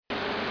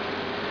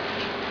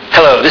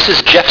Hello, this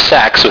is Jeff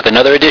Sachs with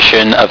another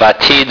edition of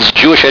Atid's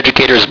Jewish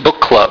Educators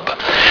Book Club.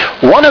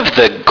 One of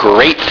the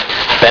great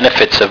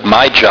benefits of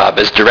my job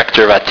as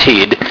director of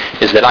Atid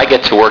is that I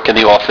get to work in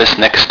the office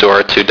next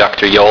door to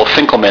Dr. Yoel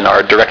Finkelman,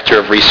 our Director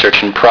of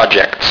Research and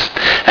Projects.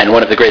 And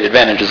one of the great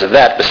advantages of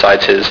that,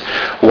 besides his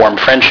warm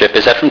friendship,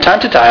 is that from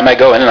time to time I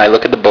go in and I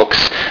look at the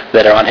books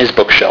that are on his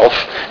bookshelf,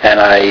 and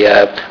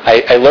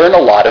I learn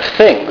a lot of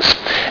things.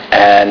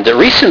 And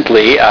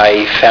recently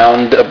I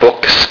found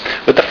books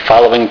with the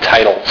following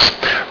titles: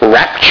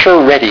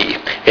 Rapture Ready,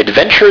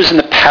 Adventures in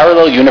the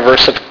Parallel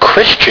Universe of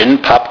Christian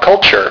Pop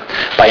Culture,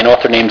 by an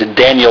author named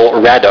Daniel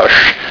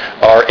Radosh,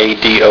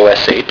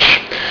 R-A-D-O-S-H.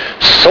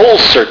 Soul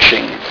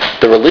Searching,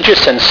 The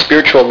Religious and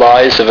Spiritual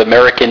Lives of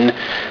American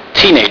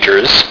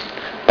Teenagers,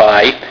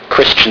 by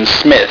Christian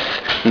Smith.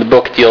 And the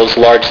book deals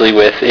largely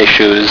with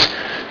issues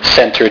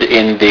centered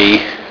in the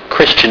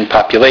Christian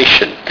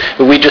population.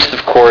 We just,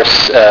 of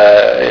course,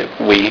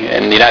 we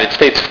in the United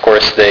States, of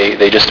course,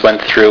 they just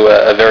went through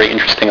a very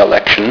interesting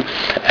election,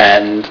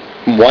 and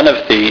one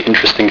of the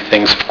interesting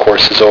things, of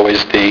course, is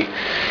always the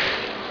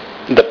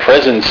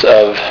presence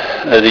of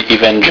the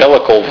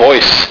evangelical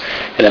voice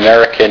in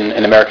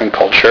American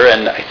culture.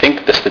 And I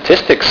think the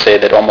statistics say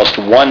that almost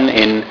one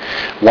in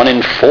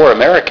 4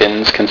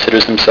 Americans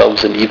considers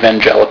themselves an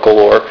evangelical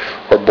or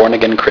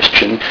born-again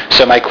Christian.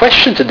 So my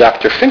question to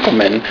Dr.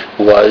 Finkelman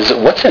was,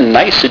 what's a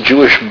nice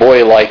Jewish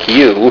boy like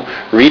you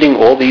reading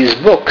all these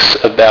books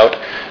about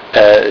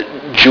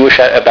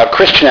about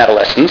Christian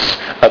adolescence,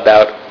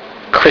 about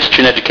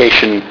Christian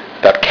education,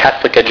 about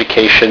Catholic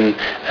education,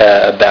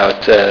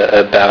 about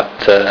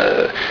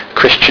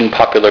Christian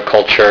popular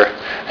culture,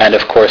 and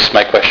of course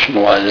my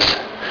question was,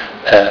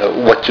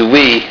 what do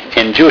we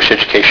in Jewish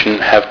education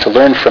have to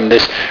learn from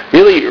this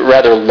really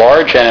rather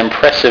large and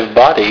impressive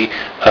body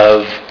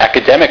of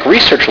academic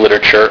research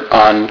literature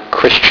on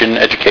Christian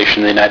education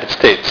in the United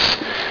States?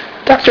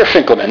 Dr.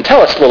 Finkelman,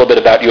 tell us a little bit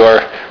about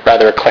your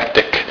rather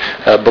eclectic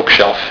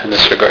bookshelf in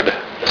this regard.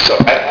 So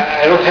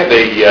I don't have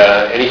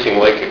anything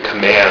like a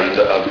command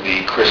of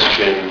the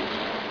Christian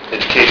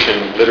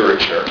education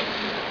literature.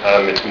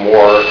 It's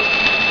more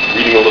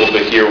reading a little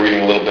bit here,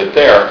 reading a little bit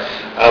there.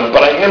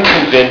 But I am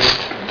convinced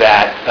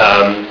that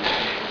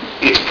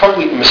it's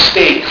probably a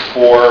mistake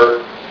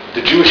for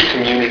the Jewish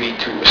community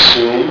to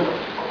assume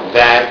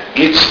that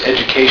its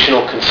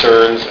educational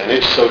concerns and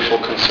its social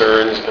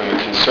concerns and the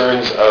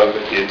concerns of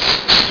its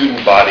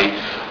student body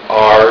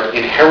are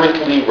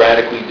inherently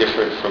radically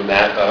different from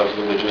that of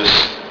religious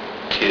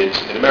kids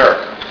in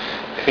America.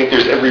 I think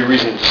there's every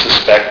reason to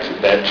suspect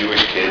that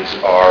Jewish kids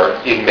are,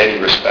 in many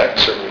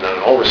respects, certainly not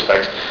in all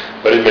respects,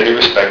 but in many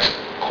respects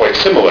quite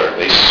similar.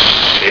 They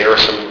share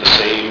some of the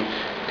same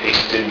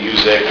taste in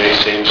music, they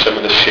share some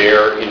of the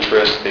share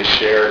interests, they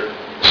share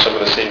some of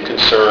the same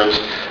concerns,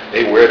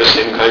 they wear the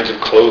same kinds of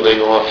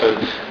clothing often.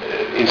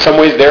 In some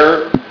ways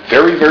they're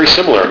very, very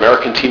similar.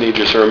 American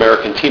teenagers are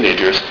American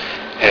teenagers,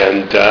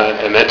 and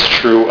that's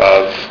true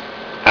of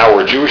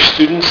our Jewish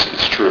students,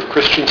 it's true of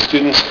Christian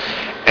students,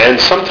 and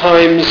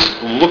sometimes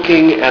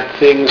looking at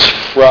things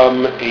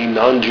from a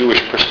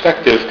non-Jewish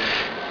perspective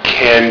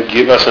can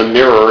give us a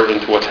mirror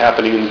into what's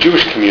happening in the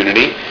Jewish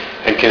community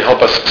and can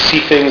help us see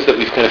things that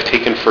we've kind of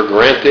taken for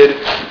granted,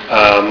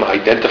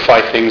 identify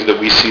things that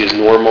we see as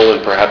normal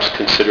and perhaps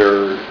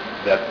consider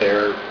that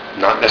they're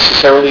not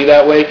necessarily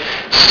that way,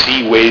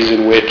 see ways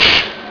in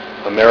which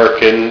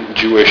American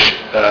Jewish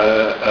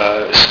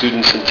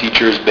students and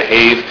teachers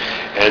behave,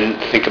 and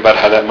think about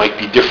how that might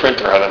be different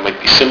or how that might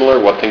be similar,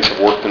 what things have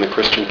worked in the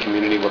Christian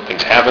community, what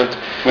things haven't.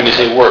 When you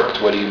say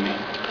worked, what do you mean?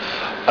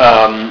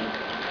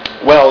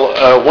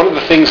 One of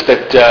the things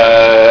that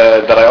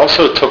I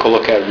also took a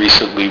look at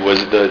recently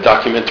was the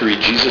documentary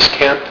Jesus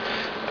Camp,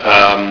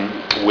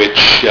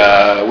 which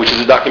is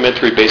a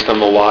documentary based on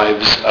the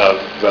lives of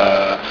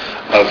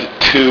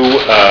 2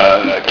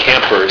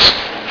 campers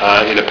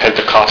in a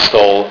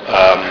Pentecostal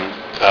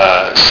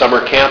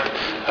summer camp,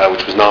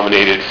 which was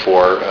nominated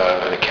for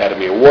an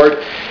Academy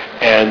Award.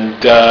 And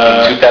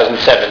in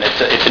 2007,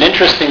 it's an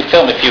interesting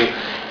film. If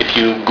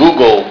you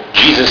Google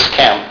Jesus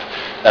Camp,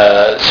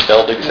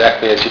 spelled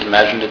exactly as you'd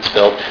imagined it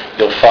spelled,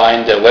 you'll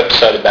find a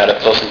website about it,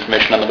 plus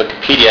information on the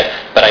Wikipedia.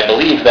 But I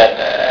believe that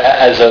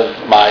as of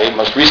my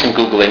most recent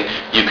Googling,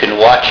 you can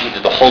watch either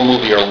the whole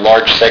movie or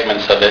large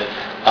segments of it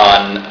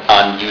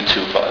on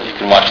YouTube. You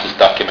can watch this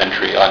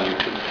documentary on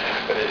YouTube.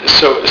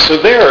 So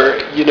there,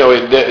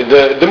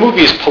 the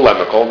movie is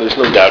polemical. There's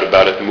no doubt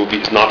about it. The movie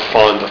is not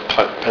fond of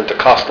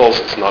Pentecostals.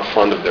 It's not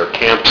fond of their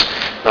camps,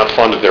 not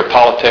fond of their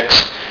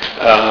politics.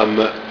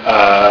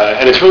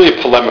 And it's really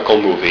a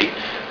polemical movie.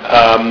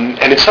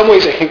 And in some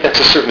ways, I think that's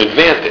a certain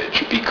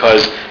advantage,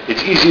 because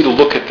it's easy to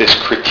look at this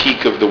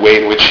critique of the way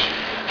in which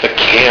the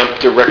camp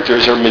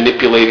directors are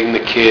manipulating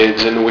the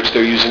kids, and in which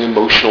they're using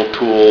emotional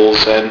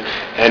tools, and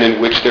in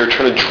which they're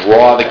trying to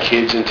draw the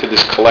kids into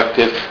this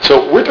collective.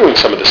 So we're doing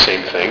some of the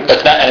same things.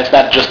 But it's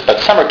not just about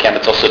summer camp.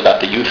 It's also about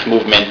the youth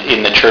movement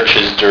in the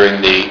churches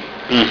during the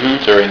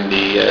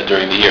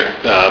year.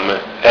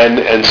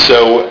 And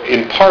so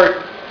in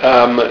part,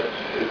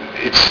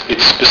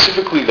 it's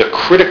specifically the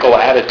critical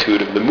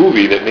attitude of the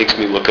movie that makes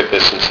me look at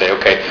this and say,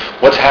 okay,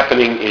 what's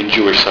happening in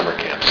Jewish summer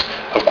camps?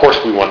 Of course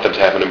we want them to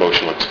have an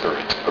emotional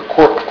experience. Of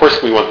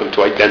course we want them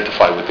to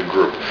identify with the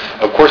group.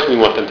 Of course we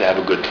want them to have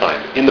a good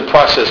time. In the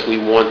process, we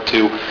want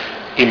to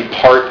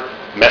impart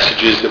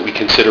messages that we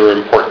consider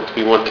important.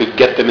 We want to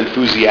get them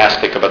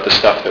enthusiastic about the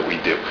stuff that we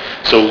do.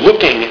 So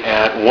looking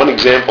at one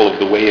example of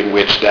the way in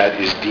which that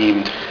is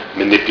deemed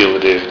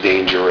manipulative,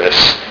 dangerous,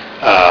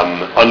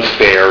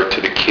 unfair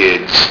to the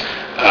kids.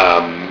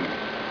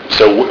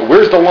 So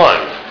where's the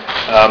line?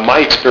 My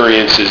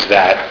experience is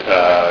that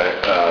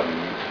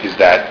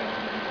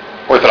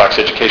Orthodox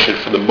education,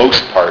 for the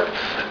most part,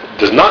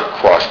 does not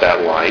cross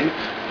that line,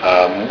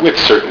 with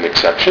certain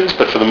exceptions,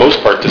 but for the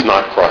most part does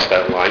not cross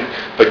that line.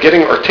 But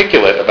getting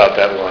articulate about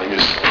that line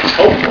is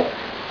helpful.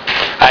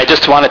 I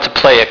just wanted to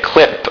play a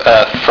clip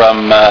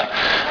from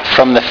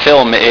the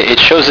film. It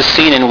shows a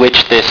scene in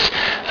which this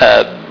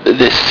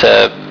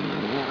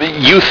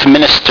youth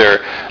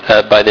minister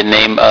by the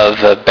name of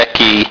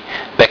Becky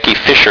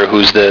Fisher,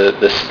 who's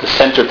the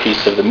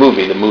centerpiece of the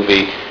movie. The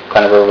movie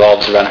kind of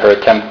revolves around her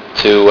attempt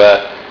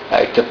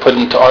to put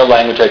into our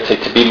language, I'd say,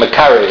 to be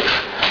makarev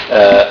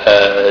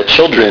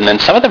children,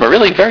 and some of them are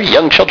really very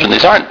young children.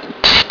 These aren't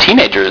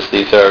teenagers.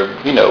 These are,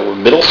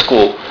 middle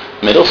school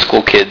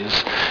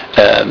kids,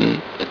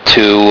 to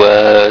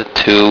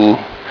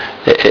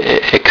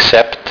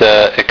accept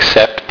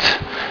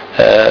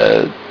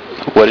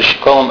what does she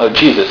call him? Oh,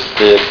 Jesus.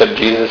 To accept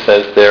Jesus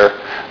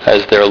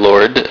as their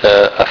Lord,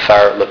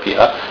 afar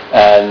lapia,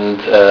 and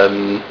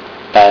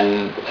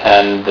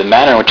the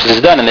manner in which this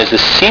is done. And there's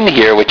this scene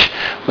here which,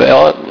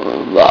 well,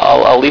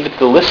 I'll leave it to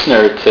the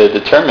listener to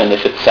determine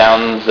if it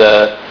sounds,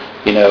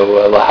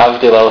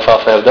 lahavdil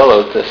alafalfa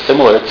avdalo,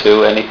 similar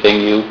to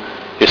anything you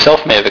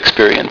yourself may have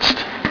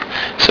experienced.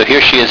 So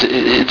here she is.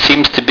 It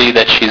seems to be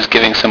that she's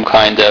giving some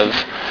kind of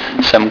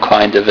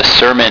a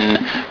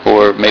sermon,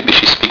 or maybe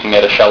she's speaking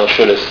at a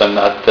shalashudas. I'm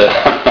not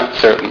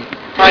certain.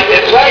 Right,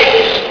 that's right.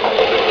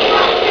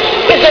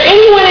 Is there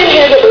anyone in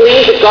here that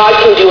believes that God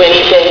can do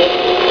anything?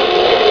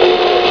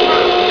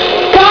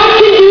 God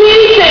can do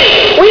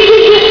anything. We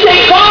can just say,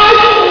 God,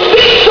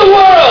 fix the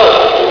world.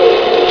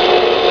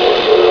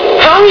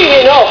 How many of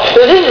you know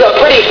that this is a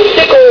pretty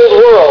sick old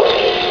world?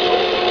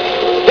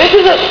 This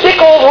is a sick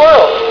old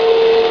world.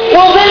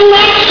 Well, then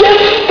let's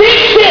just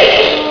fix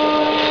it.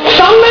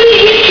 Somebody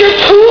get your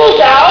tools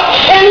out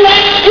and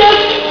let's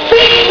just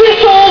fix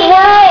this old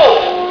world.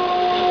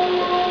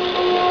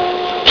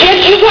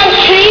 Kids, you guys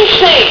change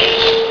things.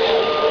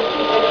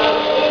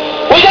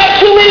 We got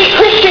too many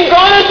Christian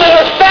grown-ups that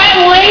are fat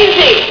and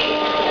lazy.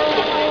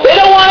 They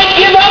don't want to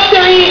give up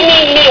their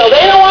evening meal.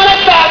 They don't want to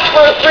fast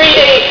for a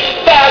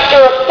 3-day fast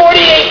or a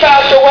 40-day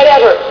fast or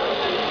whatever.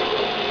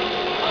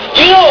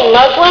 Do you know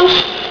Muslims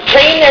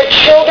train their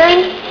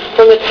children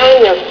from the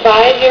time they're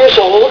 5 years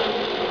old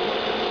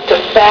to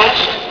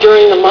fast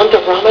during the month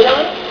of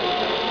Ramadan?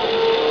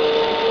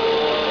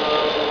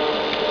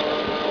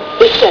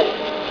 Listen,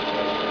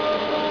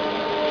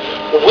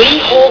 we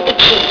hold the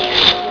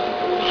keys.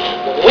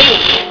 We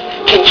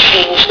can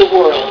change the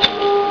world.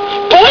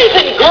 Boys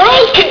and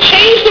girls can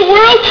change the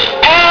world?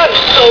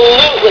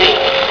 Absolutely.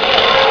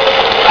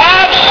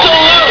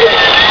 Absolutely.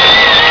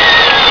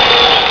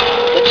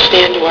 Let's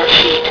stand to our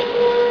feet.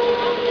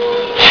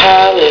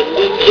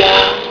 Hallelujah.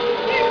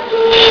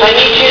 I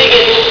need you to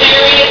get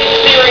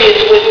serious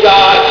with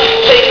God.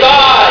 Say,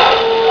 God,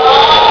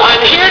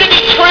 I'm here to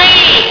be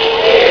trained.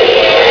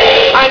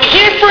 I'm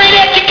here for an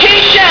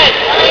education.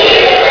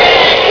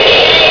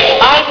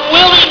 I'm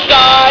willing,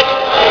 God.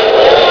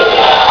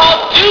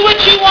 I'll do what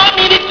you want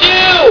me to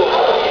do.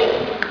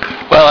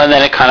 Well, and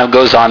then it kind of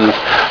goes on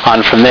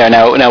from there.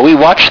 Now we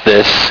watch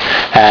this,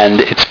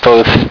 and it's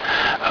both,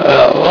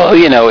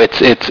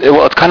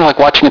 it's kind of like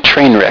watching a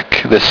train wreck.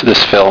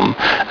 This film,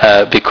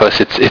 because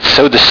it's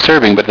so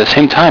disturbing, but at the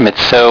same time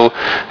it's so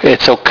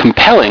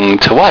compelling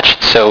to watch.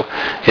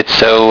 It's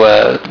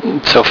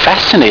so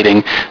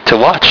fascinating to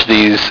watch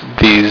these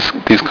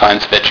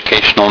kinds of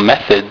educational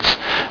methods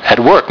at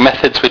work.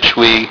 Methods which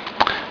we,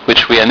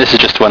 and this is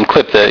just one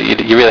clip,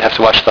 you really have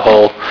to watch the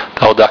whole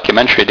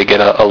documentary to get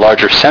a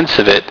larger sense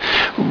of it.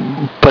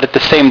 But at the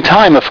same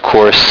time, of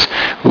course,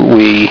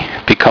 we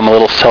become a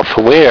little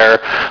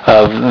self-aware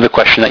of the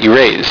question that you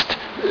raised.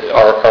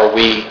 Are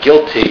we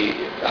guilty,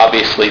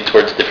 obviously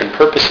towards different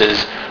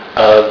purposes,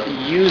 of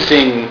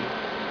using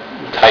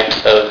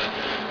types of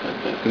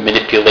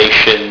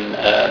manipulation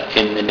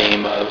in the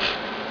name of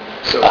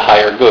a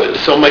higher good?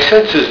 So my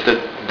sense is that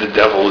the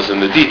devil is in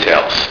the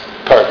details.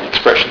 Pardon the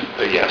expression.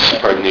 Yes,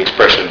 pardon the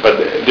expression. But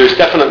there's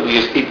definitely,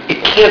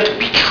 it can't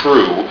be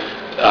true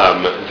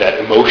that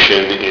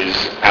emotion is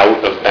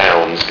out of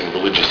bounds in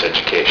religious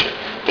education,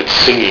 that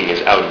singing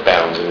is out of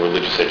bounds in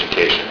religious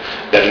education,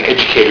 that an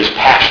educator's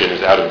passion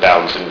is out of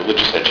bounds in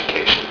religious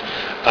education.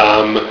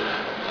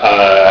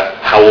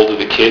 How old are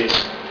the kids?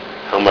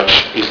 How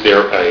much is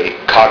there a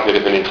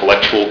cognitive and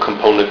intellectual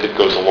component that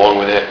goes along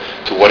with it?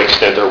 To what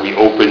extent are we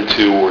open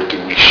to, or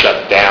do we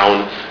shut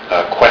down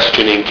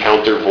questioning,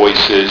 counter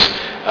voices?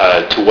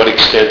 To what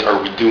extent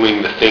are we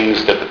doing the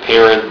things that the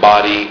parent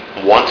body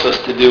wants us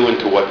to do, and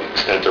to what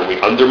extent are we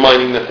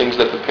undermining the things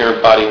that the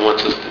parent body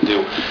wants us to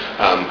do?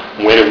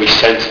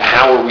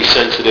 How are we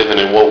sensitive, and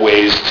in what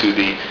ways, to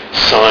the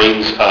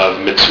signs of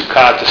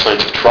mitzukat, the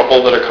signs of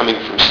trouble that are coming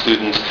from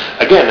students?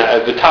 Again,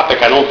 the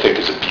topic I don't think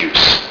is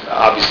abuse.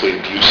 Obviously,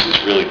 abuse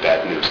is really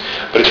bad news.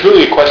 But it's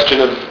really a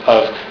question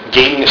of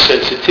gaining a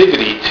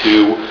sensitivity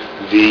to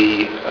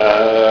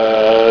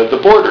the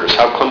borders,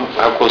 how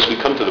close we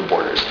come to the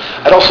borders.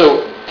 I'd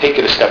also take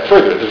it a step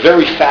further. The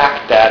very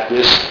fact that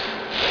this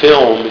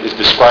film is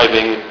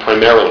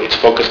it's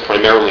focused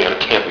primarily on a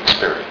camp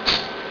experience.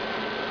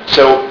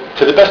 So,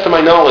 to the best of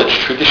my knowledge,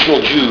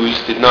 traditional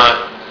Jews did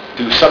not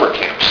do summer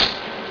camps.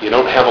 You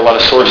don't have a lot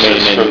of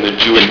sources from the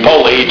Jewish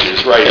Middle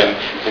Ages, right?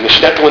 Yeah. In the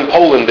shtetl in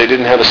Poland, they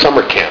didn't have a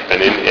summer camp,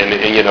 and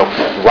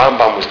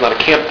Rambam was not a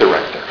camp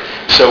director.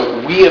 So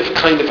we have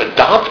kind of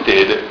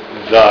adopted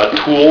the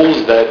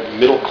tools that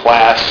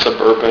middle-class,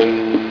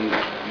 suburban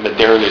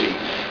modernity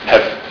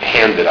have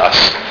handed us.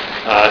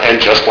 And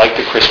just like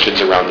the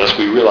Christians around us,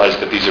 we realize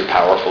that these are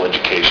powerful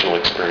educational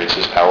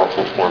experiences,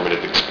 powerful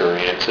formative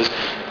experiences.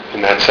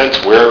 In that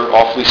sense, we're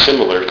awfully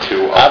similar to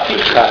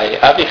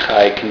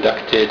Avichai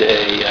conducted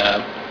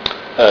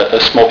a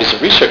small piece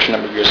of research a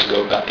number of years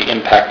ago about the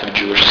impact of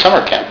Jewish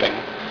summer camping.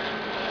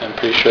 I'm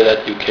pretty sure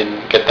that you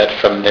can get that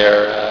from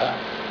their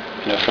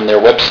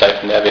website,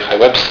 from the Avichai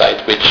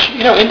website, which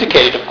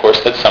indicated, of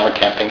course, that summer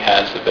camping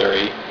has a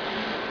very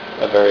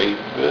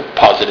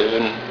positive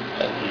and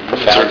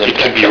profound impact. It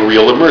can be a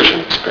real immersion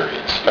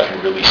experience. You can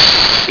really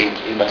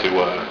sink into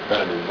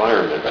an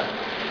environment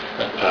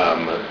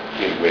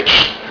in which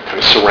you're kind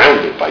of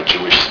surrounded by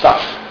Jewish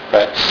stuff.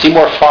 Right.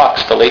 Seymour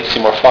Fox, the late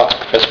Seymour Fox,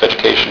 professor of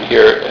education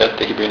here at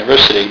the Hebrew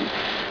University,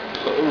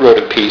 wrote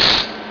a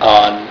piece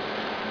on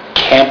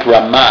Camp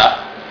Ramah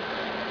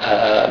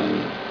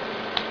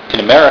in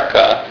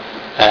America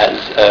as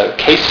a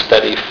case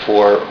study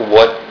for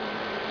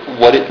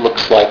what it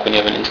looks like when you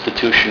have an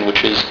institution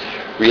which is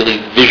really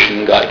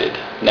vision guided.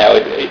 Now,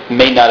 it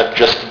may not have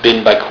just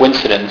been by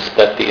coincidence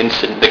that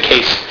the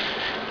case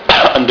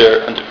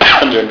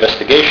under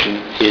investigation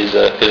is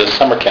a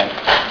summer camp,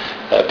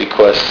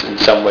 because in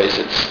some ways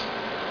it's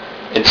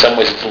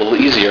a little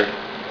easier.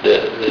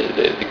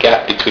 The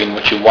gap between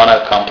what you want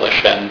to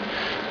accomplish and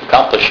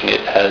accomplishing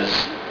it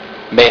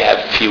may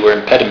have fewer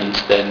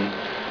impediments than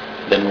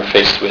we're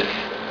faced with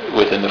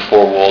within the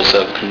four walls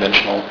of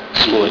conventional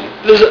schooling.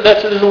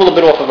 That's a little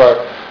bit off of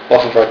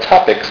our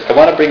topics. I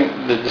want to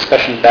bring the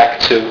discussion back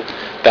to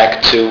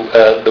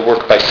the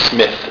work by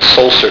Smith,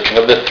 Soul Searching.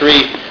 Of the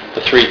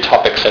three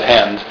topics at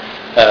hand,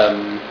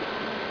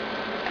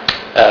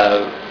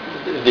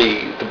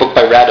 the book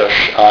by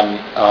Radosh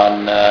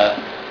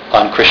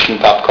on Christian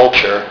pop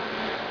culture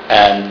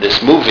and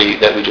this movie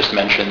that we just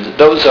mentioned,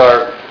 those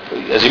are,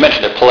 as you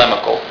mentioned, they're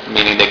polemical,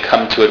 meaning they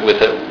come to it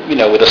with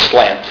a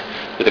slant,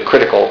 with a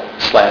critical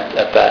slant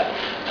at that.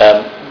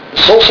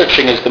 Soul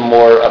Searching is the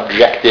more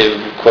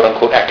objective,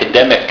 quote-unquote,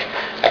 academic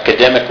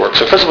work.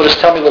 So first of all, just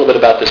tell me a little bit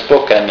about this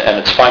book and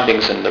its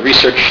findings and the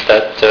research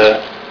that...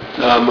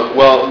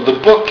 Well, the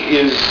book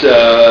is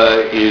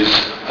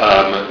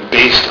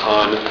based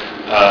on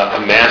a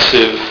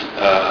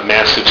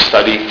massive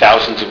study,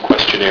 thousands of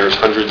questionnaires,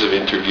 hundreds of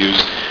interviews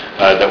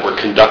that were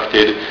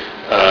conducted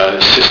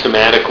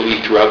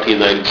systematically throughout the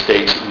United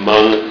States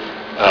among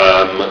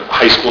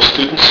high school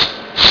students,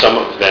 some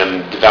of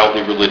them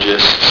devoutly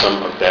religious,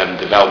 some of them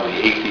devoutly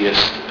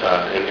atheist,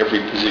 and every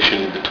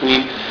position in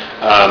between.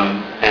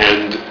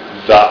 And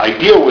the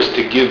idea was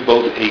to give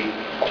both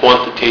a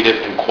quantitative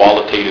and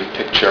qualitative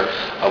picture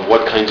of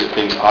what kinds of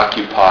things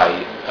occupy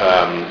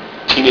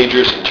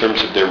teenagers in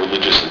terms of their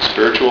religious and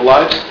spiritual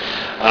lives.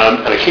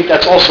 And I think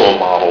that's also a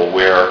model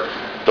where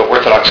the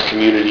Orthodox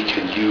community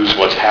can use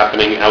what's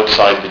happening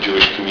outside the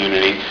Jewish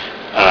community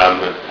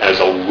as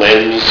a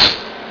lens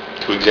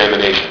to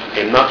examination.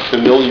 I'm not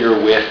familiar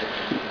with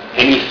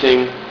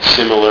anything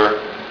similar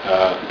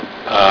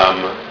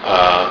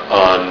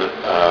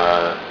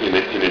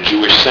in a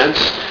Jewish sense.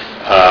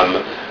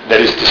 That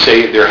is to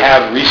say, there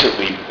have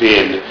recently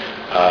been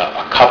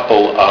a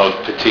couple of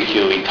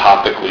particularly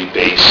topically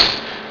based,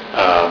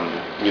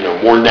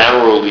 more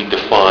narrowly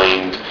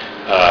defined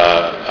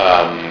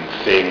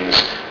things.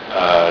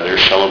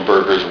 There's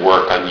Schellenberger's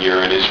work on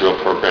Year in Israel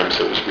programs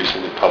that was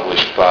recently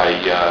published by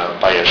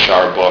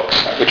Ashar Books,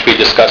 which we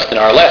discussed in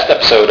our last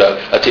episode of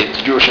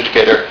the Jewish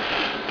Educator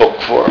Book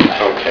Forum.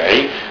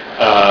 Okay.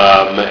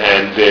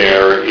 And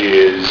there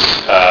is,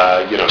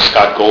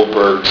 Scott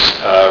Goldberg's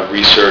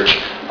research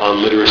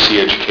on literacy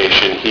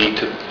education.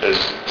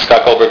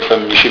 Scott Goldberg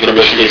from Yeshiva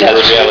University.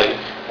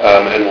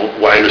 And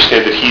I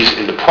understand that he's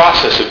in the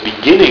process of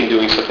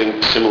doing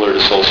something similar to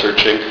Soul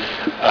Searching,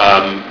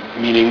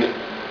 meaning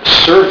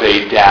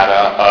survey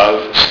data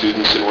of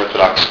students in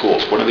Orthodox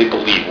schools. What do they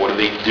believe? What do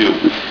they do?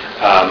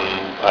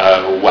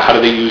 How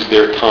do they use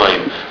their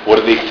time? What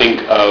do they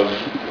think of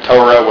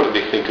Torah? What do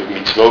they think of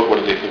mitzvot? What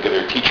do they think of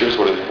their teachers?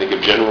 What do they think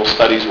of general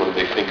studies? What do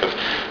they think of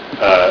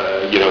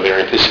their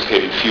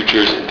anticipated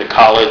futures into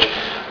college?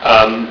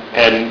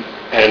 And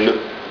And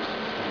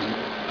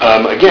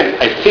again,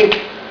 I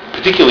think,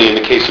 particularly in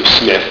the case of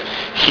Smith,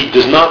 he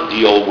does not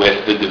deal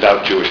with the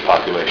devout Jewish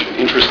population.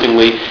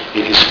 Interestingly,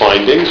 in his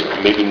findings,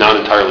 maybe not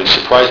entirely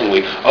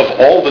surprisingly, of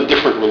all the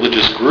different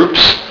religious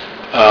groups,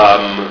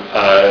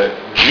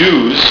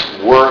 Jews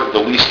were the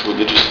least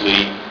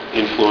religiously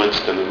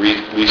influenced, and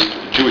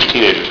Jewish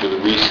teenagers were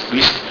the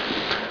least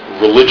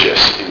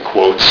religious, in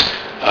quotes,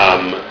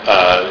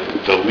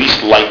 the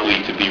least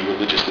likely to be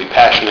religiously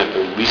passionate,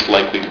 the least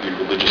likely to be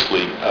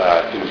religiously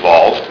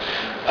involved.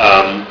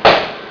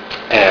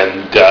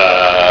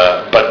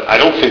 But I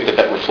don't think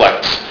that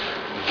reflects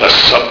the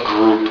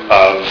subgroup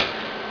of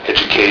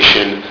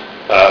education,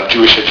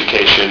 Jewish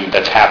education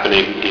that's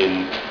happening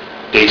in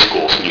day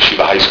schools, in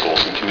yeshiva high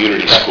schools, in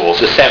community schools.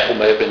 The sample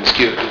may have been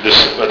skewed.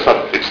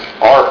 It's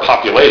our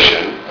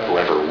population,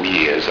 whoever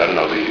we is, I don't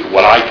know,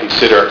 what I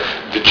consider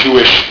the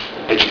Jewish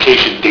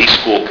education day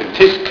school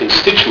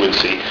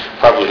constituency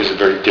probably has a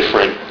very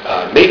different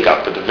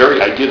makeup, but the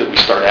very idea that we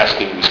start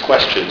asking these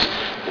questions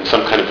in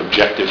some kind of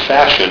objective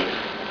fashion,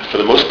 for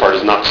the most part,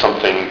 is not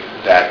something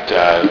that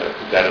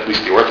at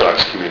least the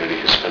Orthodox community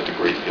has spent a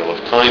great deal of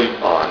time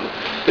on.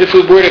 But if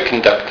we were to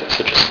conduct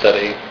such a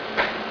study,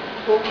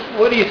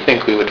 what do you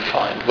think we would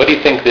find? What do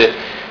you think that?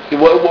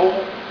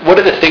 What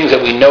are the things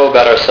that we know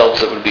about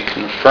ourselves that would be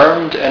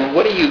confirmed, and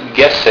what are you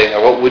guessing,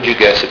 or what would you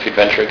guess if you'd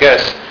venture a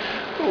guess?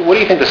 What do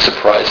you think the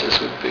surprises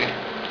would be?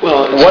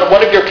 Well,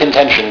 one of your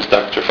contentions,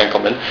 Dr.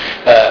 Finkelman,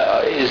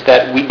 is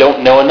that we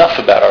don't know enough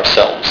about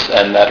ourselves,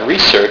 and that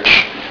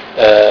research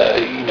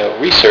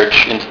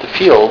into the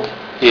field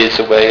is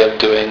a way of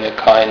doing a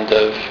kind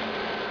of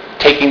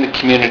taking the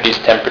community's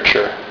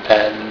temperature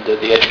and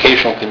the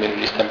educational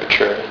community's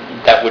temperature.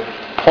 That would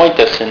point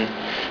us in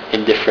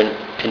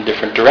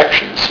different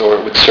directions, or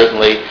it would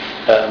certainly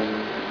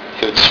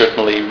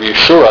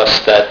reassure us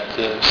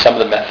that some of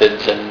the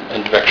methods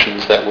and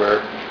directions that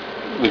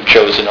we've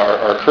chosen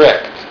are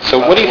correct. So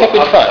what do you think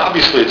we'd find?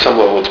 Obviously, at some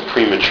level, it's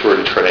premature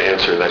to try to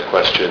answer that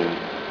question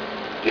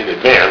in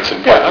advance,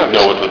 and probably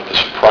know what the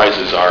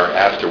surprises are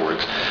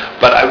afterwards.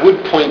 But I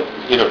would point,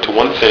 to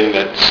one thing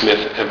that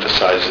Smith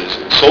emphasizes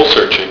in Soul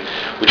Searching,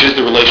 which is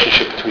the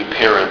relationship between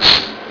parent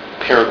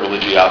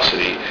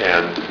religiosity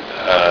and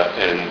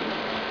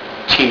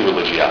teen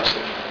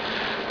religiosity.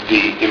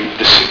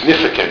 The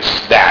significance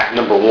that,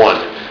 number one,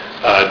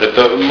 that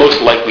the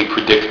most likely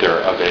predictor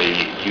of a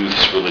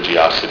youth's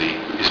religiosity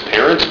is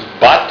parents,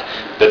 but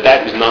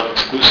that is not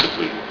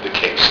exclusively the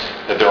case.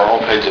 That there are all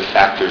kinds of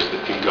factors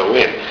that can go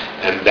in,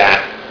 and that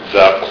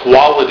the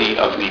quality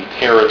of the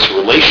parents'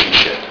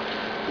 relationship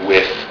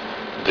with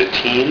the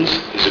teens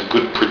is a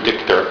good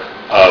predictor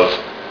of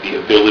the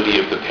ability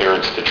of the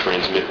parents to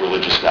transmit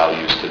religious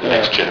values to the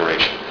next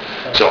generation.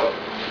 So,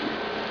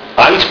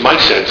 my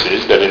sense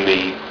is that in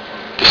the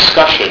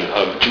discussion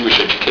of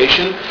Jewish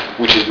education,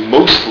 which is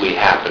mostly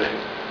happening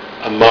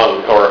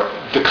or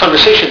the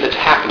conversation that's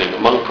happening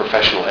among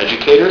professional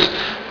educators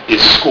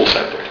is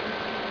school-centered.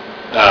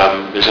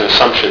 There's an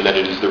assumption that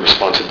it is the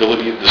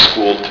responsibility of the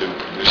school to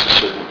produce a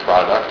certain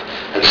product,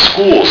 and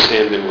schools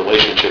stand in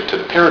relationship to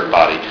the parent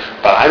body,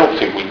 but I don't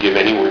think we give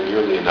anywhere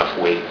nearly enough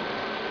weight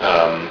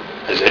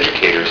as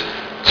educators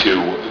to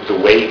the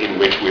way in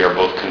which we are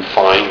both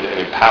confined and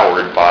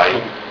empowered by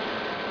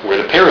where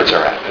the parents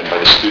are at and by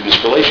the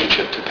student's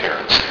relationship to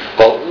parents.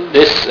 Well,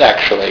 this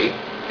actually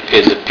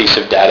is a piece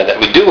of data that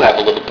we do have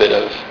a little bit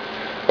of,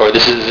 or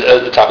this is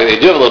a topic that we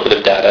do have a little bit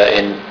of data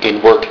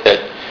in work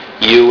that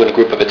you and a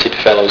group of Atzit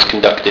fellows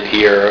conducted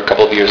here a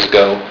couple of years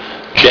ago,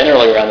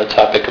 generally around the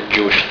topic of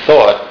Jewish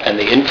thought and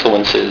the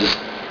influences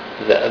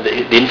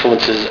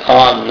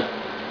on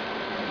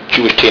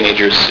Jewish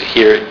teenagers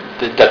here,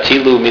 the Dati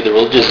Leumi, the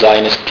religious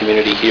Zionist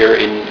community here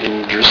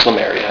in Jerusalem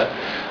area,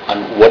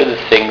 on what are the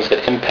things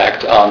that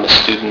impact on the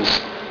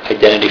students'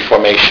 identity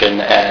formation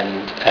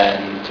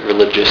and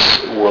religious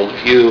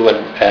worldview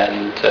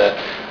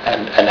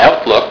and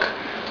outlook.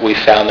 We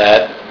found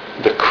that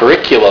the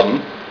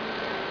curriculum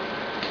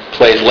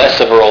plays less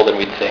of a role than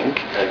we'd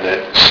think. And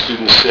that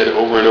students said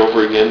over and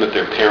over again that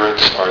their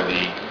parents are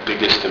the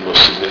biggest and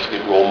most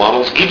significant role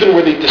models, even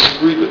where they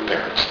disagreed with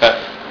parents.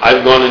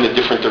 I've gone in a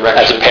different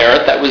direction. As a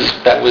parent, that was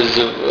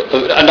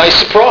a nice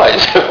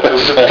surprise.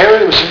 As a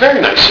parent, it was a very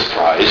nice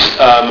surprise.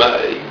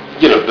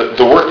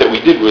 The work that we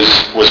did was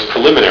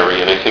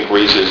preliminary, and I think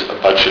raises a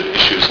bunch of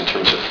issues in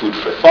terms of food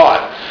for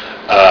thought.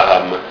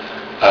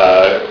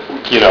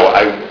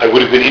 I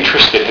would have been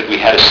interested had we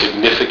had a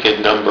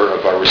significant number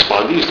of our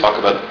respondees talk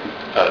about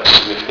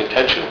significant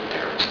tension with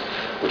parents,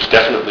 which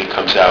definitely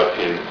comes out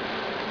in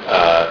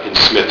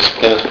Smith's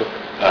book.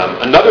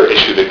 Another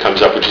issue that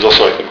comes up, which is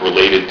also, I think,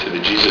 related to the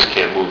Jesus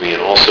Camp movie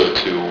and also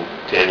to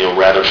Daniel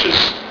Radosh's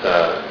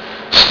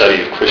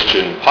study of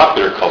Christian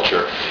popular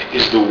culture,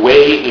 is the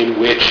way in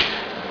which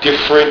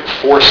different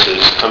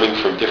forces coming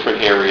from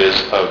different areas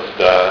of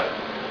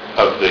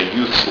the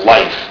youth's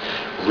life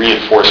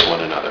reinforce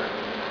one another.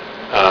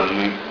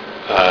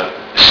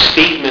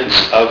 Statements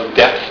of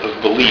depth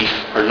of belief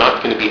are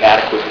not going to be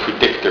adequate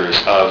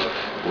predictors of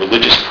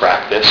religious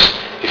practice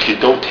if you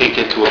don't take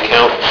into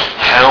account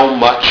how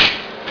much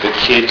The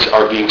kids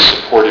are being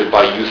supported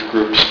by youth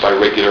groups, by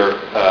regular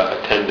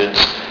attendance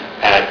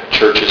at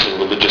churches and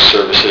religious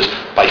services,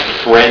 by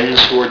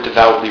friends who are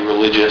devoutly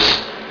religious.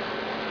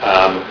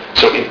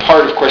 So in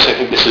part, of course, I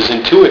think this is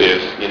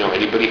intuitive.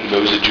 Anybody who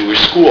knows a Jewish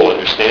school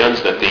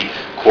understands that the,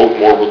 quote,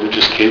 more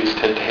religious kids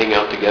tend to hang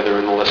out together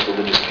and the less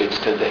religious kids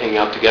tend to hang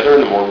out together,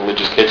 and the more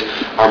religious kids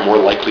are more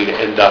likely to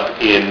end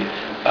up in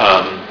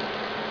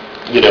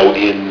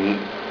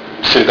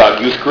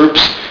synagogue youth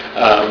groups.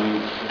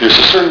 There's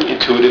a certain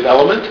intuitive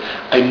element.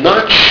 I'm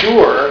not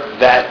sure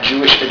that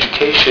Jewish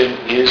education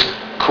is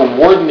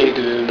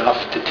coordinated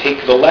enough to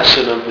take the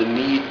lesson of the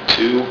need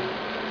to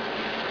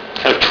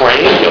kind of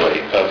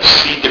triangulate, of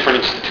see different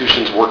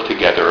institutions work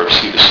together, of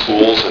see the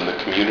schools and the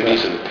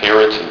communities and the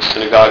parents and the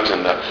synagogues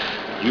and the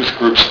youth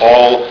groups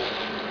all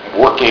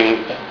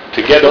working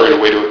together in a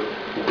way to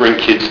bring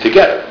kids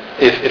together.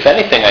 If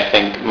anything, I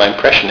think my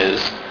impression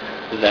is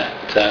that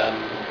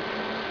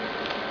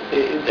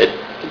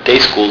day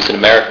schools in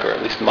America, or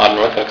at least modern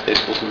Orthodox day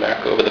schools in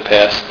America, over the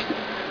past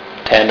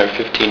 10 or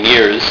 15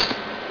 years,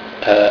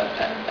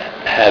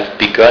 have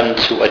begun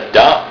to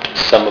adopt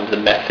some of the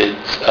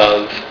methods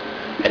of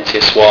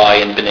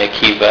NCSY and B'nai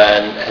Akiva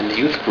and the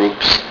youth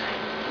groups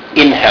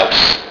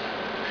in-house,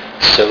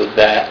 so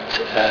that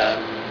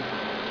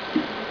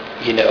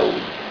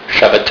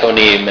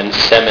Shabbatonim and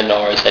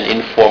seminars and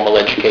informal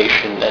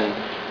education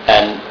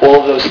and all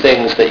of those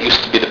things that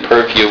used to be the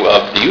purview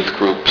of the youth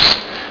groups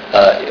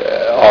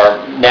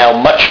are now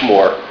much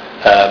more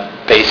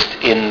based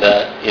in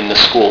the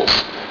schools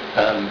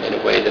in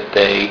a way that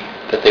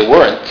they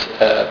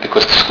weren't,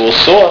 because the schools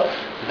saw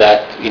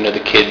that the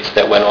kids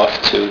that went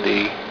off to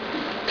the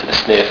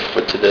SNF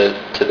or to the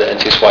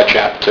NCSY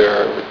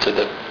chapter or to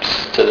the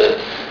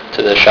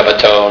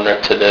Shabbaton or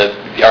to the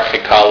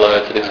Yarchei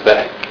Kallah, to things like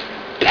that,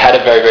 it had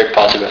a very, very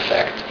positive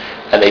effect,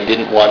 and they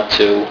didn't want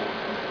to.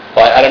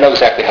 Well, I don't know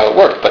exactly how it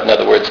worked, but in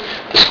other words,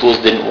 the schools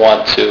didn't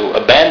want to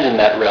abandon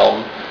that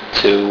realm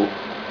to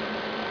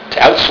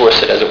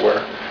outsource it, as it were,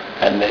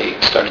 and they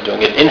started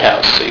doing it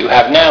in-house. So you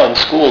have now in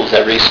schools,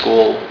 every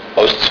school,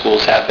 most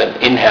schools have an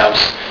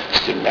in-house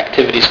student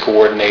activities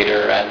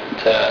coordinator, and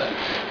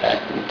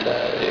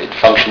it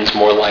functions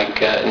more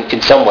like,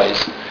 in some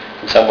ways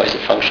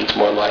it functions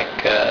more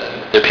like,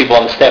 there are people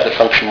on the staff that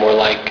function more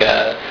like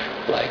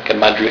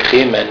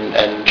madrichim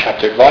and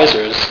chapter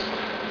advisors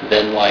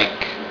than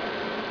like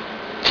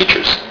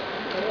teachers.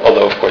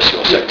 Although, of course, you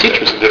also have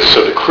teachers.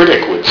 So the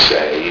critic would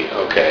say,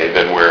 okay,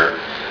 then we're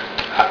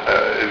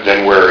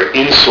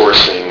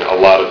insourcing a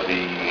lot of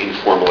the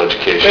informal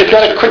education. It's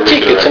not a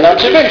critique, it's an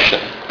observation.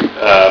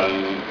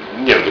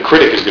 The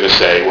critic is going to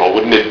say, well,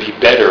 wouldn't it be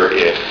better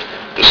if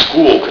the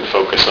school could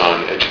focus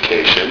on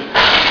education?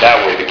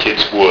 That way the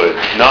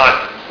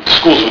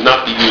schools would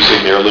not be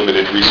using their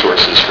limited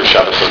resources for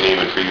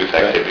Shabbatonim and for youth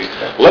activities.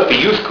 Right. Let the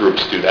youth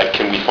groups do that.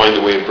 Can we find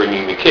a way of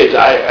bringing the kids?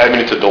 I mean,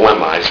 it's a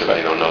dilemma. I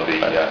certainly don't know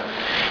the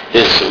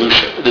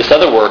solution. This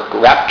other work,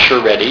 Rapture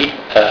Ready,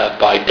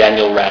 by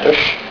Daniel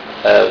Radish,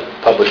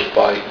 published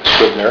by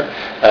Scribner.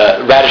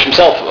 Radish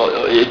himself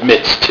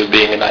admits to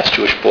being a nice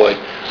Jewish boy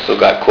who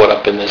got caught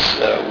up in this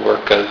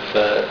work of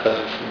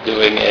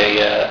doing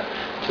an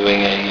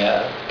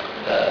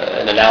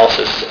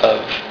analysis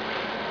of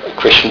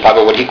Christian pop,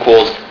 what he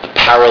calls the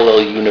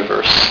parallel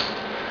universe.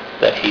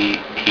 That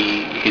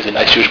he's a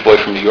nice Jewish boy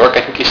from New York,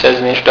 I think he says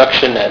in the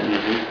introduction, and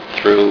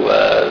through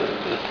a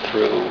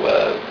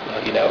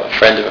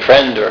friend of a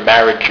friend or a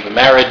marriage of a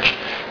marriage,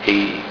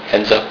 he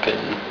ends up in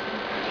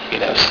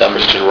some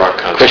Christian rock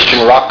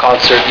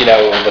concert,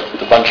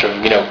 with a bunch of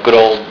good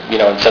old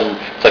and some,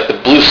 it's like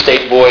the blue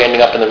state boy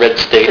ending up in the red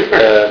state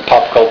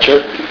pop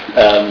culture.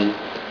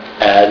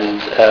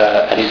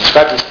 And he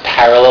describes this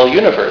parallel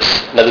universe.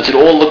 In other words, it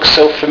all looks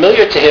so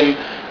familiar to him,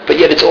 but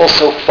yet it's all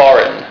so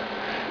foreign.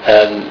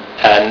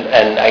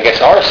 And I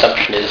guess our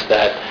assumption is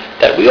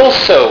that we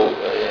also,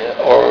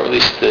 or at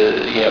least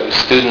the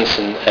students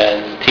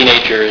and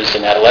teenagers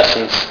and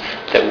adolescents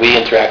that we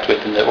interact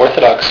with in the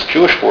Orthodox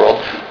Jewish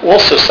world,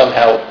 also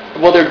somehow,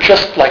 they're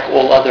just like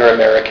all other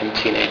American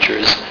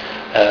teenagers,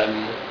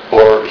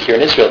 or here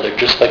in Israel, they're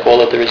just like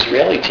all other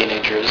Israeli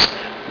teenagers,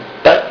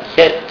 but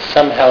yet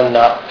somehow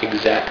not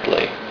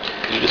exactly.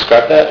 Could you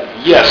describe that?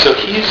 Yeah, so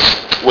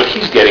what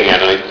he's getting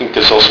at, and I think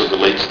this also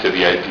relates to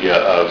the idea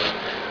of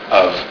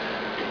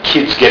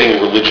kids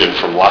getting religion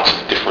from lots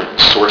of different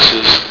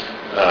sources,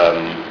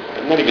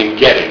 not even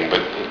getting,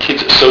 but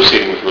kids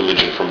associating with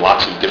religion from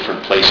lots of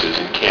different places,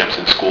 in camps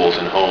and schools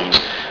and homes,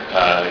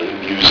 in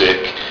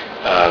music,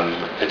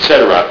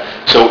 etc.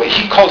 So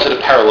he calls it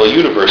a parallel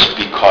universe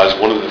because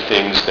one of the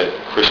things that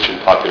Christian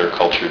popular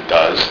culture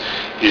does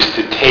is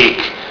to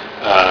take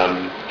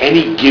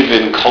any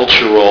given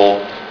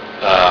cultural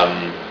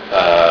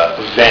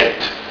event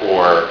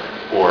or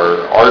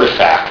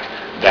artifact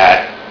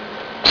that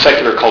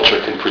secular culture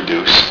can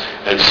produce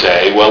and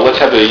say, well, let's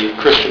have a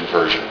Christian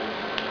version,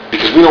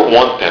 because we don't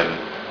want them,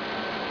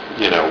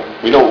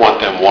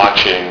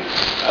 watching,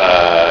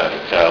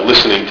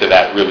 listening to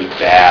that really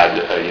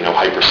bad,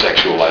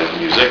 hypersexualized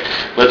music.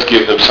 Let's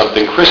give them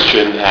something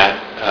Christian that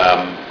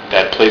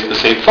that plays the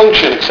same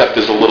function except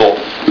is a little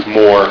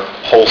more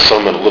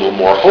wholesome and a little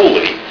more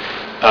holy.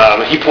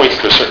 He points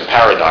to a certain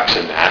paradox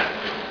in that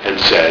and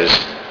says,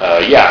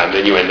 and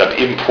then you end up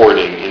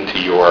importing into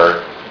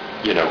your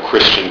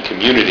Christian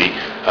community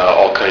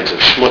all kinds of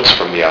schmutz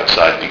from the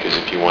outside, because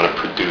if you want to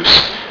produce,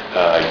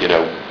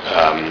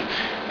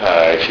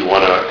 if you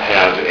want to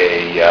have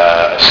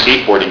a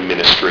skateboarding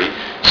ministry,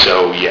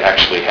 so you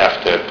actually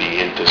have to be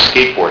into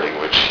skateboarding,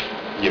 which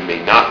you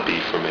may not be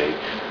from a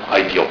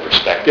ideal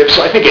perspective.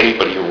 So I think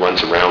anybody who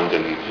runs around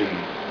in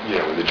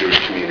the Jewish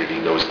community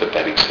knows that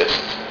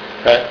exists.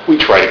 Right. We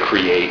try to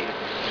create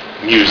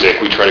music,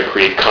 we try to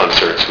create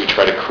concerts, we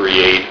try to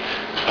create,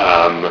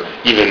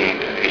 even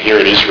here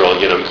in Israel,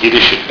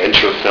 Yiddish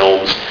adventure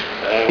films.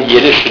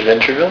 Yiddish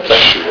adventure films?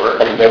 Sure.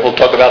 Well, maybe we'll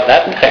talk about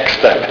that next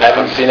time. I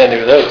haven't seen any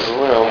of those.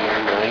 Well,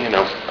 you've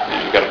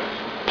got to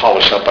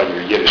polish up on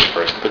your Yiddish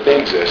first, but they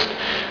exist.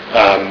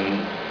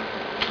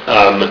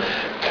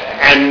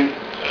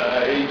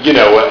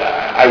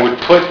 I would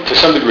put, to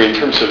some degree, in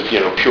terms of,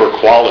 pure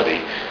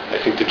quality, I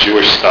think the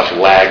Jewish stuff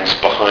lags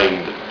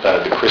behind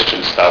the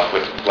Christian stuff,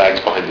 lags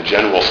behind the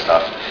general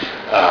stuff.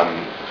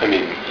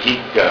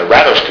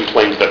 Radosh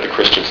complains that the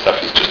Christian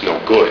stuff is just no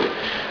good.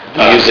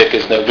 The music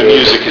is no good. The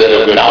music is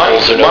no good.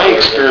 My good.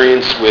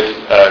 experience with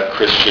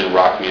Christian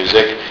rock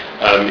music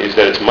is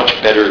that it's much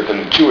better than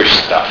the Jewish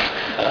stuff,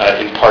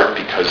 in part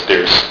because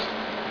there's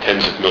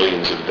tens of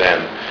millions of them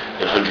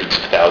and hundreds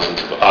of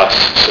thousands of us,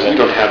 so we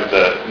don't have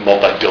the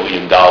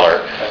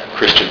multi-billion-dollar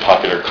Christian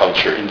popular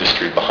culture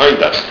industry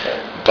behind us.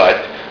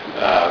 But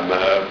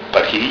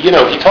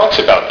he talks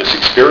about this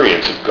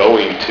experience of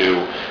going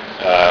to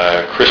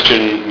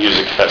Christian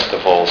music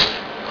festivals,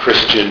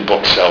 Christian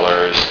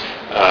booksellers,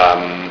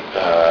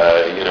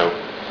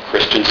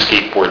 Christian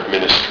skateboard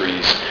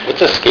ministries.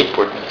 What's a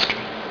skateboard ministry?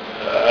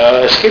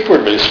 A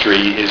skateboard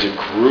ministry is a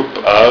group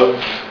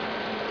of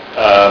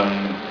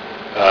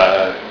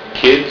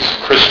kids,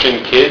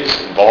 Christian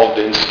kids, involved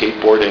in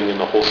skateboarding and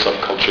the whole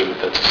subculture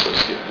that's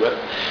associated with.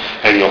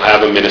 And you'll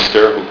have a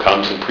minister who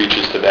comes and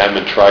preaches to them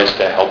and tries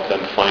to help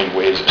them find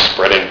ways of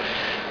spreading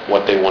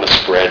what they want to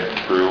spread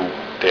through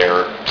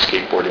their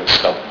skateboarding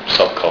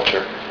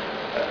subculture.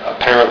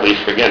 Apparently,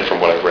 again, from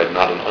what I've read,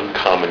 not an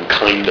uncommon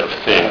kind of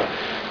thing.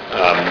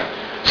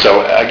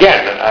 So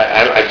again,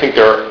 I think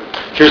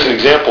here's an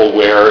example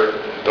where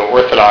the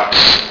Orthodox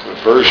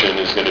version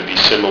is going to be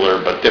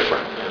similar but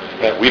different.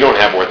 We don't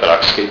have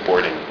Orthodox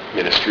skateboarding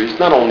ministries,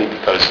 not only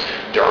because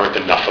there aren't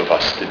enough of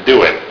us to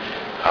do it.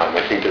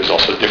 I think there's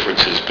also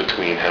differences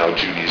between how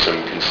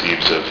Judaism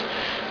conceives of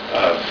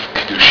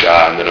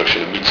Kedusha and the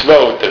notion of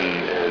mitzvot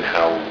and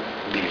how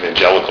the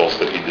evangelicals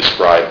that he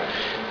described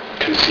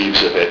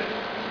conceives of it.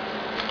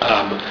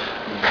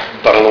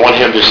 But on the one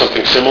hand, there's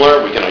something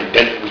similar. We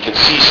can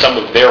see some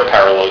of their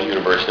parallel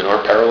universe in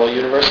our parallel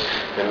universe,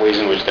 and ways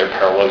in which their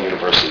parallel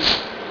universe is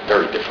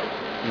very different.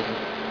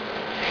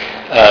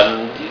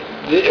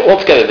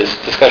 Altogether, this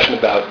discussion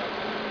about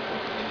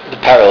the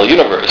parallel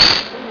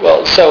universe.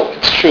 Well, so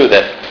it's true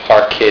that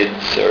our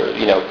kids, or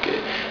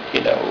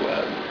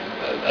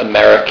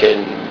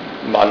American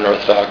modern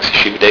Orthodox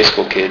yeshiva day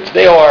school kids,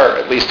 they are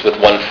at least with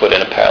one foot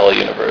in a parallel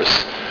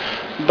universe.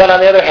 But on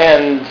the other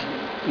hand,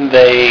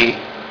 they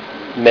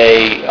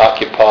may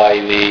occupy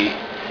the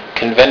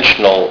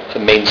conventional,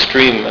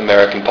 mainstream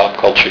American pop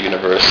culture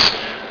universe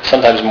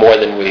sometimes more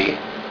than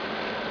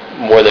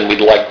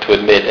we'd like to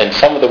admit. And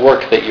some of the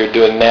work that you're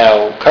doing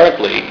now,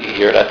 currently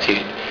here at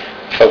Atid,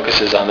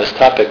 focuses on this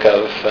topic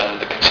of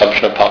the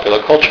consumption of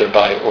popular culture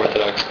by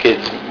Orthodox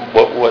kids.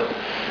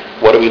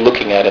 What are we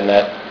looking at in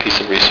that piece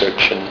of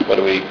research, and what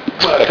do we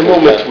expect? Well, at the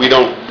moment, we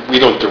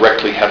don't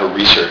directly have a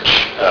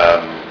research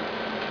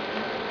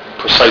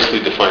precisely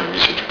defined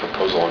research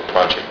proposal and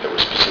project that we're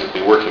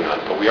specifically working on,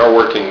 but we are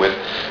working with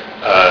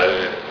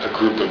a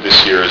group of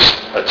this year's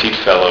Atid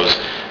Fellows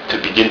to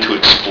begin to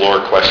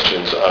explore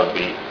questions of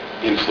the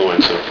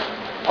influence of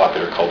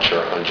popular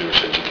culture on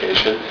Jewish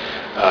education,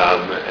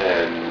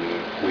 and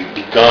we've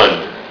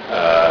begun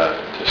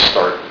to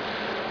start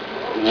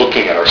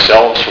looking at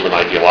ourselves from an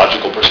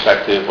ideological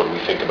perspective. What do we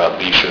think about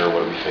leisure?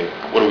 What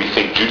do we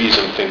think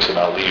Judaism thinks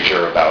about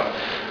leisure, about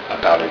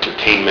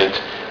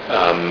entertainment?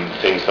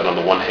 Things that on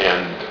the one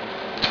hand,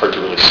 it's hard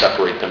to really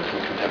separate them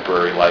from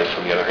contemporary life.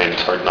 On the other hand,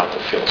 it's hard not to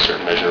feel a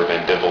certain measure of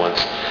ambivalence,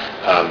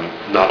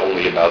 not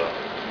only about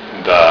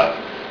the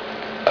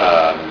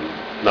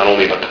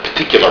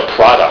particular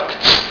products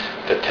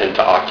that tend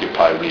to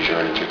occupy leisure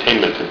and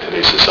entertainment in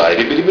today's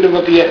society, but even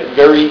about the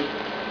very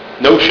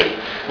notion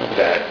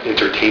that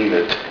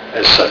entertainment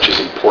as such is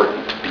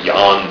important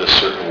beyond a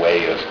certain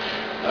way of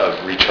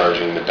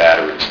recharging the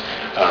batteries.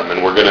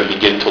 And we're going to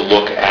begin to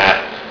look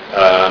at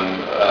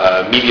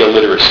media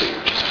literacy,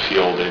 which is a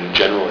field in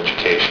general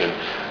education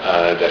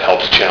that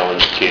helps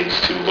challenge kids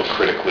to look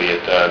critically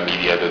at the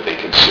media that they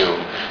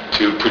consume,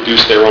 to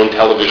produce their own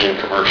television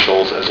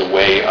commercials as a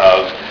way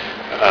of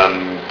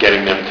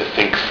getting them to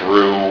think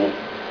through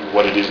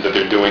what it is that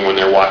they're doing when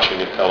they're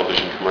watching a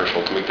television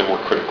commercial, to make them more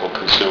critical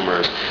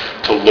consumers,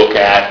 to look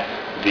at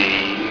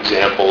the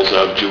examples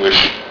of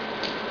Jewish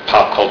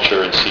pop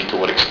culture and see to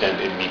what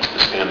extent it meets the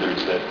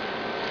standards that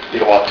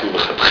it ought to,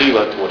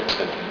 l'chatchila, to what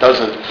extent it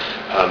doesn't,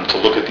 to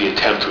look at the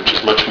attempt, which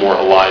is much more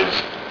alive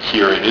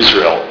here in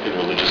Israel in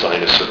religious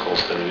Zionist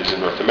circles than it is in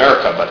North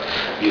America, but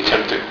the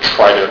attempt to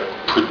try to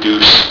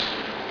produce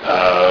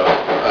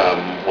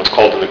what's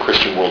called in the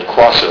Christian world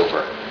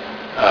crossover,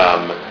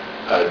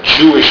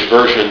 Jewish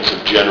versions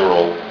of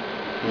general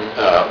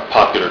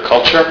popular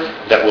culture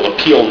that will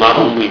appeal not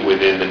only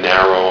within the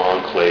narrow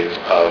enclave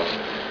of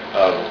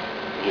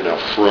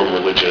frum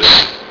religious,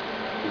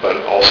 but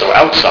also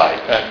outside.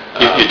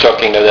 You're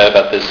talking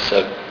about this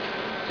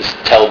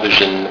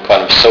television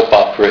kind of soap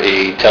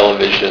opera-y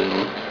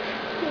television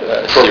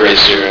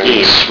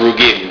series,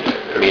 Srugim.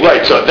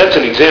 Right, so that's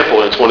an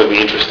example, and it's one of the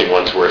interesting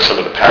ones where some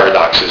of the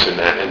paradoxes in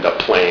that end up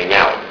playing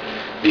out,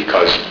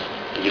 because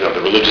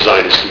the religious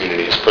Zionist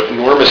community has put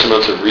enormous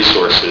amounts of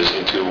resources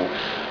into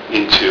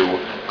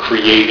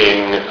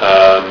creating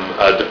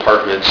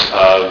departments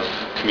of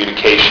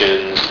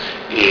communications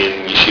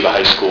in yeshiva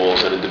high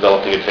schools and in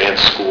developing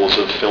advanced schools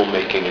of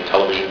filmmaking and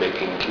television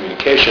making and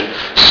communication,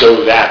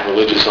 so that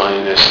religious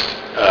Zionist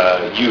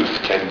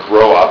youth can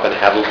grow up and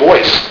have a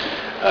voice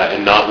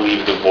and not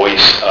leave the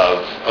voice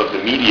of the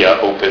media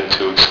open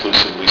to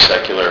exclusively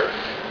secular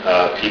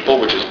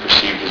people, which is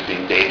perceived as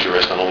being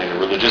dangerous not only to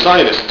religious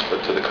Zionists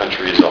but to the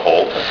country as a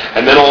whole.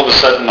 And then all of a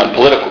sudden, on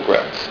political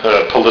grounds,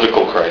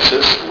 political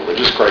crisis,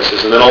 religious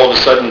crisis, and then all of a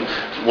sudden,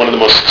 one of the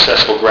most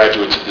successful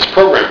graduates of this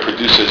program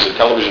produces a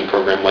television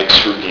program like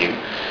Srugim,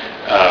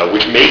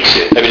 which makes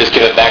it. Let me just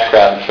give a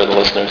background for the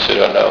listeners who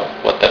don't know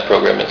what that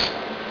program is.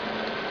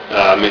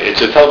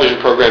 It's a television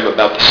program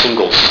about the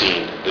singles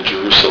scene, the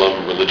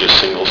Jerusalem religious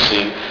singles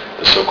scene,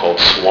 the so-called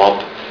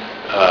swamp.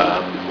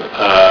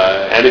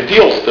 And it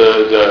deals,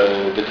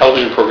 the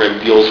television program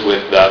deals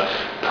with the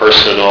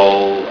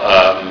personal,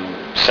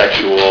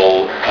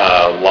 sexual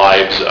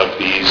lives of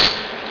these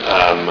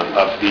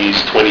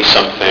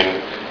 20-something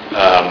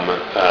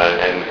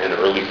and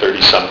early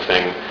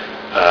 30-something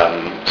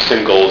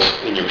singles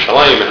in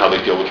Yerushalayim, and how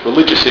they deal with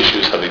religious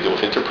issues, how they deal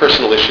with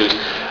interpersonal issues,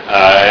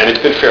 and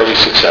it's been fairly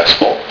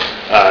successful.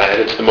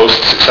 And it's the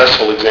most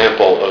successful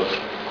example of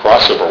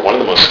crossover, one of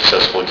the most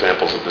successful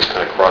examples of this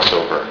kind of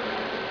crossover,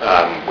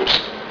 which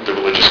the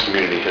religious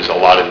community has a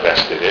lot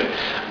invested in.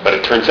 But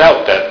it turns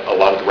out that a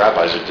lot of the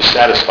rabbis are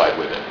dissatisfied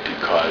with it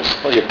because...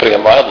 Well, you're putting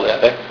it mildly,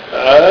 I think.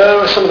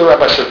 Some of the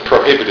rabbis have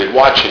prohibited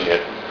watching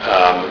it.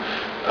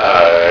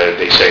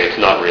 They say it's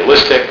not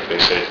realistic. They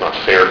say it's not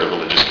fair to the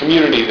religious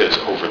community, that it's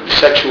overly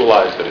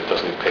sexualized, that it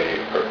doesn't pay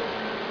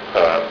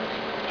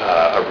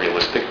a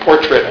realistic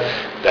portrait,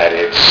 that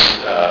it's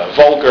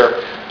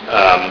vulgar.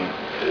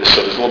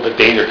 So there's a little bit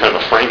danger, kind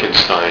of a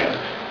Frankenstein.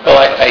 Well,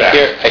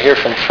 I hear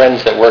from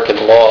friends that work in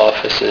law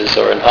offices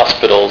or in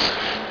hospitals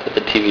that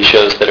the TV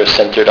shows that are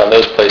centered on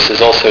those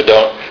places also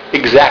don't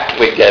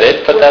exactly get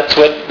it, but that's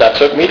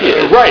what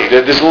media is. Right.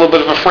 There's a little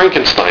bit of a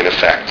Frankenstein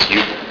effect.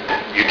 You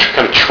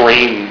kind of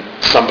train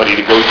somebody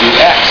to go do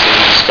X, and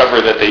you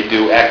discover that they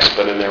do X,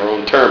 but in their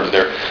own terms.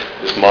 They're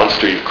this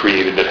monster you've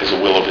created that has a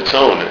will of its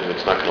own, and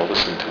it's not going to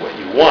listen to what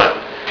you want.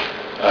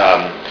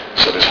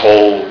 So this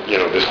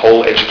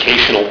whole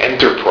educational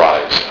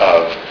enterprise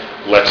of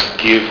let's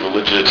give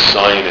religious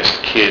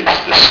Zionist kids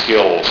the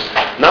skills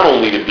not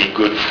only to be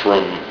good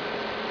from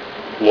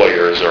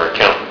lawyers or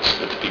accountants,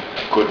 but to be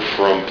good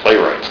from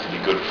playwrights, to be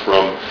good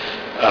from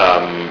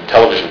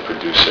television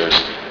producers,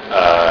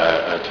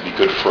 to be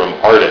good from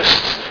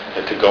artists,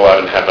 and to go out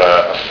and have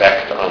an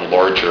effect on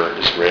larger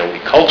Israeli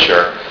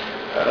culture.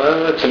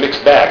 It's a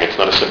mixed bag. It's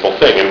not a simple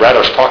thing. And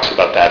Radosh talks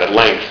about that at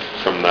length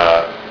from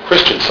the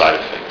Christian side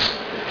of things.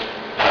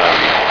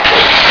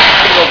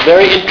 Well,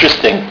 very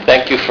interesting.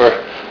 Thank you for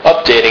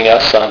updating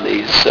us on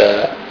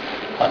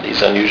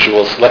these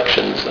unusual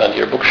selections on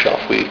your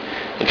bookshelf.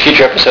 In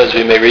future episodes,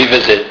 we may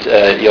revisit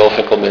Yoel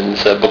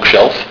Finkelman's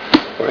bookshelf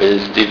or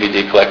his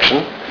DVD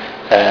collection,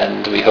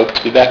 and we hope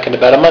to be back in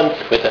about a month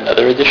with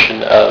another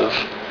edition of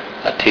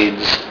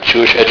Atid's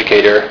Jewish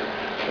Educator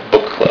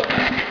Book Club.